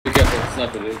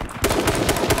sniper, dude.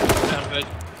 I'm good.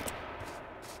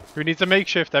 Who needs a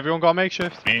makeshift? Everyone got a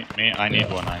makeshift? Me, I need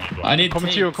one. I need coming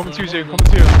tape to you, coming to you, for Zoom, another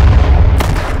coming to you. one. I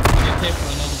need tape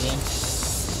for another one.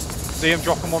 See him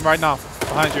dropping one right now.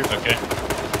 Behind you. Okay.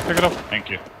 Pick it up. Thank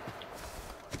you.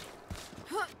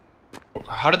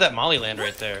 How did that molly land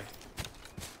right there?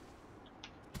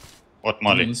 What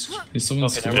molly? Is someone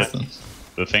skeleton?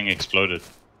 The thing exploded.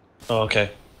 Oh,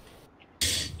 okay.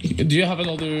 Do you have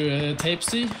another tape,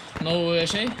 C? No,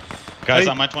 Shay? Guys,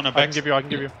 Hey, I might want to I back. can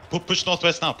give you. Push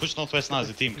northwest now. Push northwest now as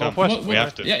a team. Come. Northwest? We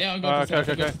have to. Yeah, I got the tape.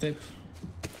 Okay. I got the tape.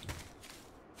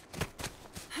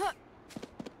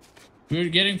 We're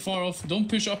getting far off. Don't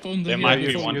push up on the There hill. might be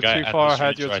You're one too guy at far the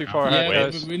ahead, streets you're too right far now. ahead, Yeah,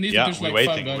 guys. we need Yeah, to push we're like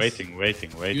 5 guys. waiting.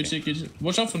 You check it.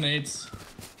 Watch out for nades.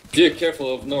 Be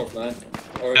careful of north, man.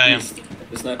 Or I am. east.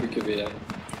 The sniper could be there.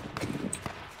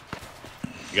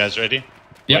 You guys ready?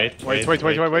 Yeah. Wait.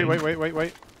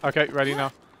 Okay, ready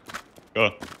now.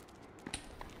 Go.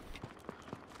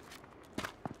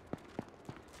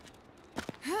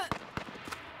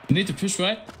 We need to push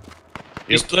right.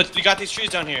 Yep. We got these trees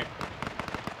down here.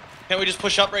 Can't we just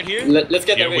push up right here? Let's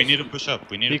get Yeah, that we need to push up.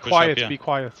 We need Be to push quiet, up. Yeah. be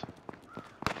quiet.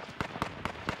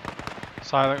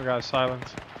 Silent, guys, silent.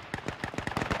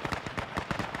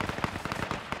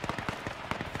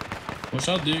 Watch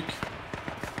out, Duke.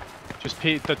 Just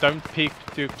peek, don't peek,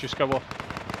 Duke, just go up.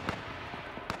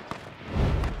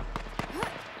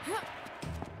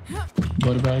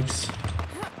 Body bags.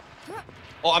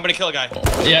 Oh, I'm gonna kill a guy.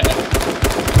 Yeah.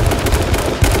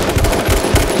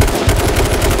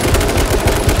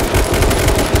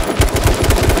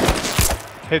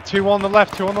 Hit two on the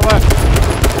left. Guy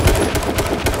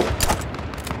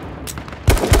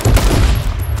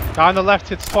on the left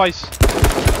hits twice.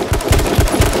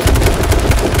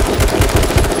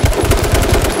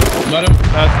 Got him.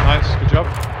 That's nice, good job.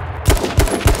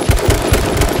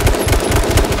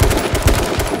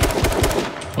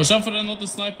 Watch out for another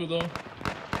sniper though.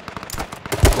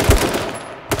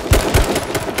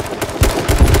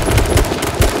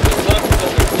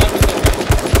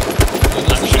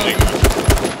 I'm shooting.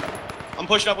 I'm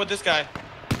pushing up with this guy.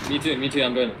 Me too,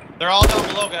 I'm going. They're all down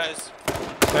below, guys.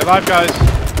 Stay alive, guys.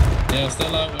 Yeah, stay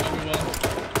alive, everyone.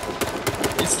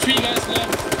 It's 3 guys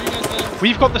left.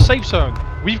 We've got the safe zone.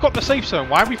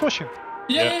 Why are we pushing?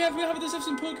 Yeah, we have the safe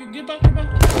zone. Poke. Get back.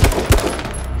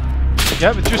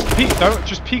 Yeah, but just peek,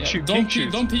 just peek shoot, Don't peek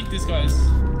shoot. Don't peek these guys.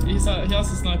 He has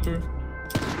a sniper.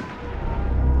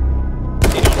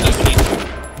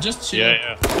 Just chill.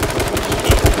 Yeah.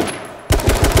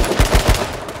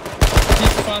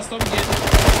 Keep fast up again.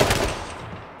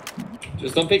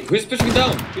 Just don't pick. Who's pushing me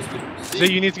down?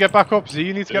 Z, you need to get back up. Do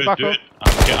it. up.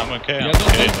 I'm okay. Yeah, I'm don't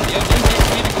okay.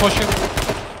 take Pushing.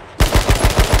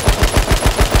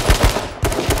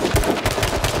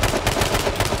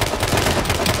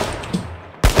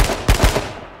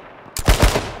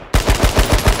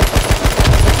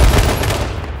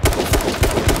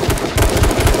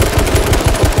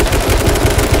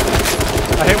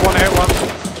 I hit one.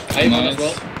 I hit one as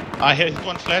well. I hit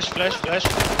one. Flash.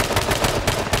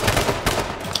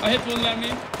 I hit one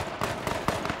landing.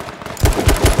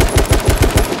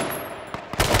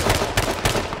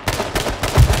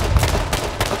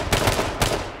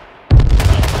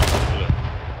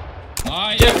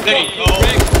 Nice. Yeah, There you go.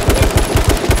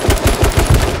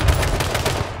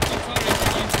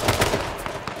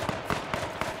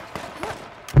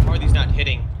 How are these not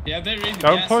hitting? Yeah, they're in the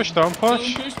Don't gas push, zone. don't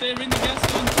push. Don't push, they're in the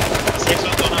gas zone. Safe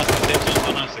zone's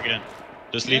on us again.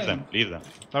 Just leave them.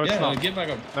 No, it's Yeah, not. get back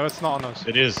up. No, it's not on us.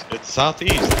 It is. It's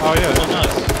southeast. Oh, yeah. It's on us.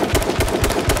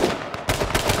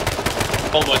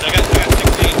 Oh, boys, I got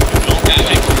 16. Don't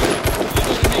damage.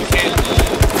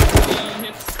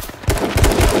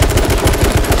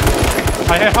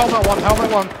 I hit helmet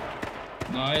one.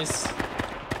 Nice. I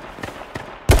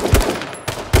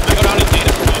go down in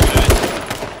data for those guys.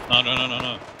 No.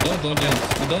 Don't jump.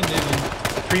 We don't need them.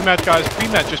 Pre-med, guys.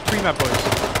 Just pre-med, boys.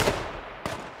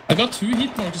 I got 2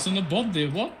 hit markers on the body.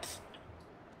 What?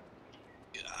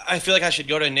 I feel like I should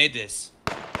go to nade this.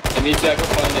 And me too, I go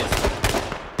find it.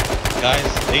 Guys,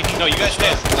 they need. No, you guys should.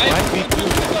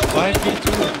 5v2.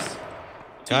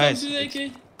 Guys,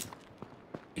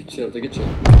 Chill, take a chill.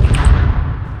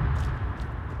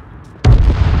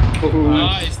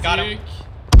 Nice, Got him. Duke.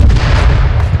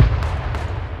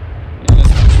 Yeah,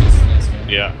 let's push this next one.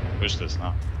 yeah, push this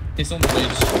now. He's on the bridge.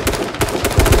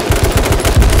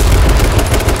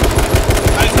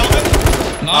 Guys, helmet.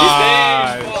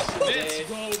 Nice. Nice.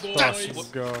 Let's go, boys.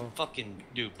 Go. Fucking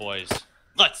do, boys.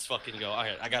 Let's fucking go.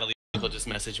 Alright, I gotta leave. He'll just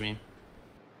message me.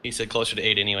 He said closer to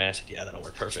 8 anyway. I said, yeah, that'll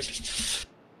work perfect.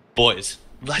 Boys,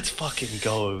 let's fucking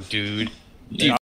go, dude.